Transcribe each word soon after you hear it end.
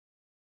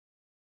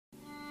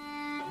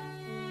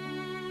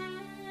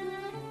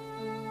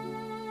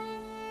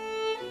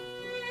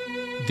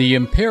The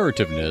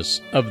Imperativeness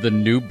of the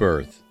New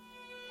Birth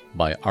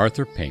by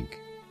Arthur Pink.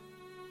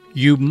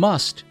 You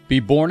must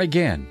be born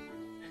again.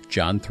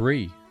 John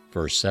 3,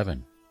 verse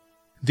 7.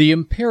 The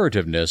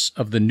imperativeness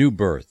of the new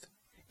birth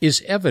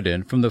is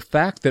evident from the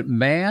fact that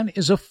man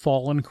is a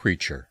fallen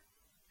creature.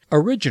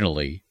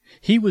 Originally,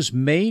 he was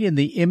made in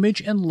the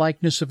image and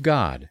likeness of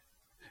God.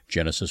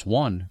 Genesis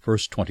 1,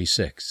 verse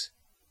 26.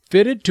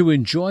 Fitted to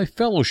enjoy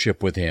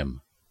fellowship with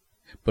Him.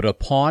 But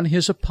upon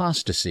his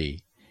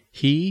apostasy,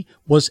 he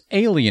was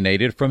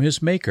alienated from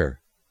his Maker,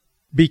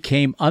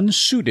 became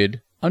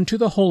unsuited unto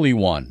the Holy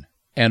One,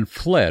 and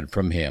fled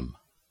from Him.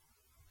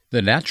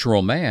 The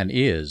natural man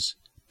is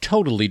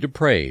totally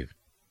depraved,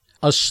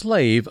 a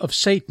slave of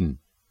Satan,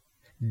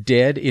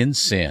 dead in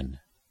sin,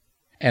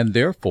 and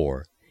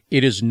therefore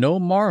it is no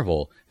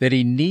marvel that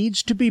he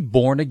needs to be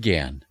born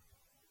again.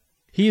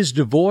 He is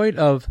devoid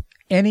of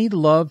any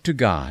love to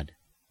God,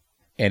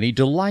 any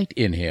delight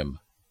in Him,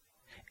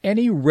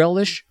 any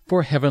relish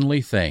for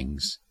heavenly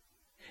things,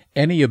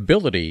 any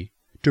ability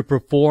to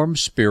perform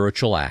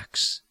spiritual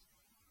acts.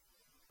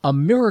 A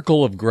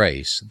miracle of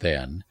grace,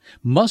 then,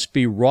 must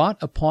be wrought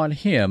upon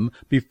him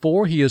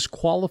before he is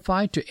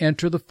qualified to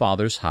enter the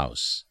Father's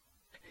house.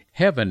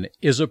 Heaven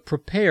is a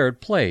prepared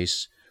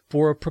place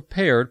for a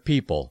prepared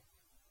people.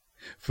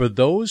 For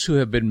those who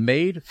have been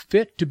made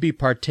fit to be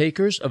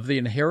partakers of the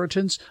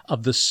inheritance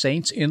of the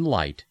saints in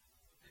light.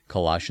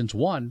 Colossians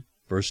 1,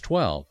 verse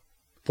 12.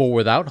 For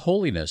without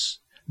holiness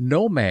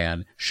no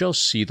man shall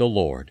see the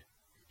Lord.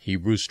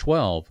 Hebrews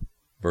 12,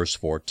 verse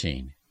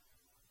 14.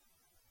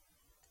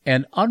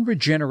 An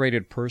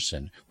unregenerated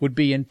person would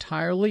be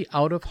entirely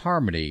out of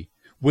harmony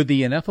with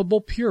the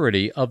ineffable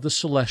purity of the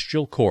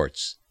celestial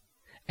courts,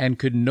 and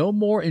could no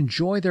more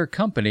enjoy their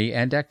company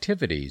and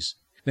activities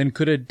than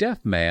could a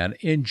deaf man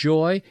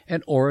enjoy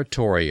an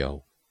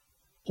oratorio,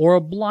 or a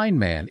blind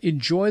man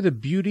enjoy the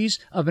beauties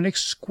of an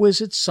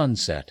exquisite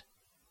sunset.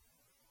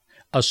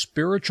 A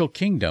spiritual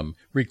kingdom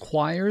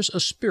requires a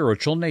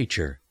spiritual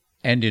nature,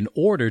 and in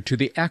order to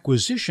the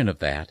acquisition of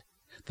that,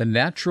 the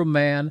natural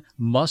man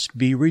must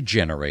be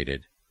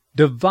regenerated,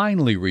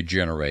 divinely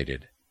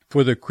regenerated,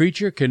 for the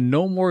creature can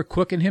no more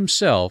quicken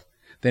himself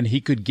than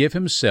he could give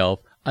himself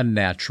a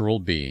natural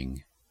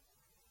being.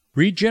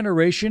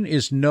 Regeneration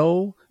is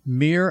no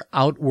mere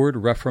outward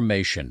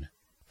reformation,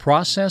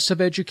 process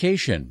of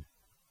education,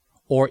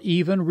 or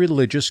even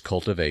religious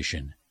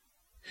cultivation.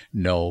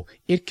 No,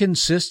 it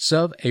consists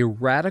of a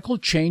radical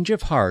change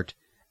of heart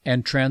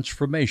and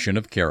transformation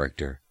of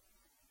character.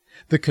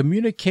 The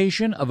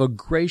communication of a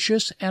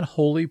gracious and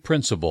holy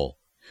principle,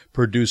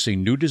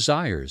 producing new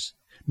desires,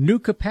 new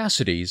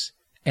capacities,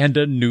 and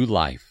a new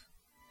life.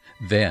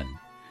 Then,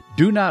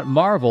 do not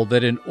marvel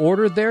that in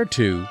order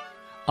thereto,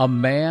 a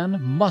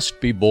man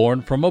must be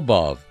born from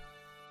above.